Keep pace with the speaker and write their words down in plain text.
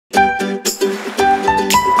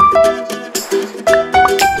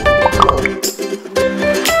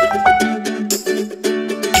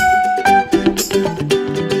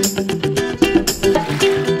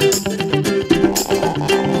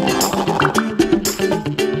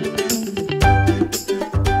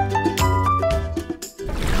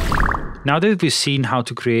Now that we've seen how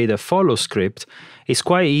to create a follow script, it's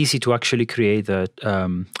quite easy to actually create a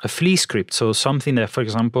flee script. So something that, for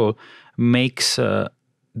example, makes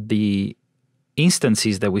the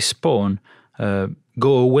instances that we spawn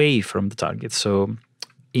go away from the target. So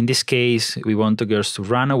in this case, we want the girls to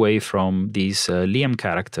run away from this Liam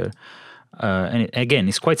character. And again,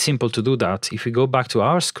 it's quite simple to do that. If we go back to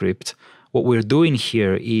our script, what we're doing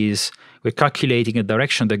here is we're calculating a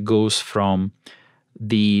direction that goes from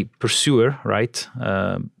the pursuer, right,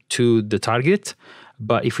 to the target.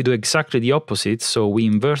 But if we do exactly the opposite, so we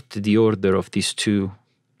invert the order of these two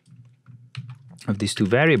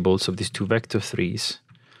variables, of these two vector threes,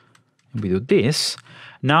 and we do this,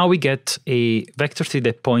 now we get a vector 3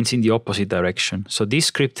 that points in the opposite direction. So this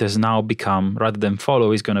script has now become, rather than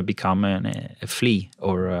follow, is going to become a flee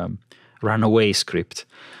or a runaway script.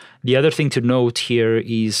 The other thing to note here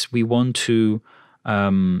is we want to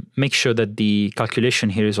make sure that the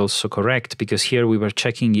calculation here is also correct, because here we were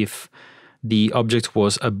checking if the object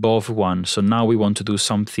was above 1. So now we want to do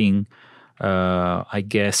something, I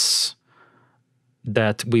guess,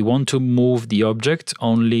 that we want to move the object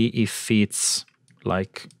only if it's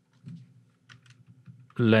like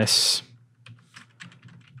less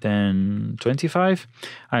than 25.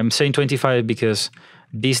 I'm saying 25 because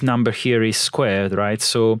this number here is squared, right?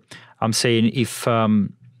 So I'm saying if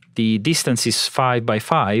the distance is 5 by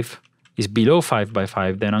 5, is below 5 by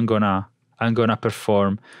 5, then I'm gonna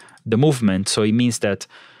perform the movement. So it means that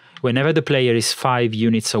whenever the player is 5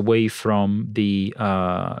 units away from the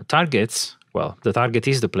targets, well, the target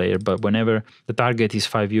is the player, but whenever the target is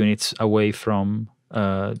 5 units away from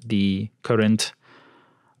the current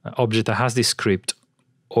object that has this script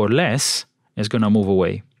or less, it's going to move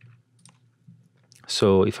away.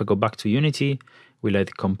 So if I go back to Unity, we let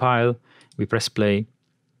it compile, we press play.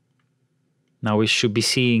 Now we should be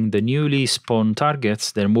seeing the newly spawned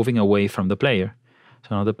targets, they're moving away from the player.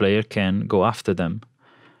 So now the player can go after them.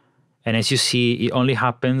 And as you see, it only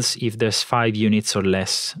happens if there's 5 units or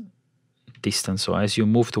less distance. So as you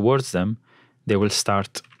move towards them, they will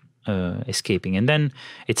start escaping. And then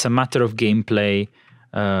it's a matter of game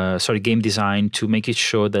design to make it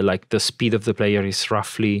sure that like the speed of the player is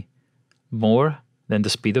roughly more than the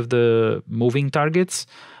speed of the moving targets,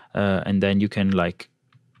 and then you can like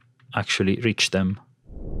actually reach them.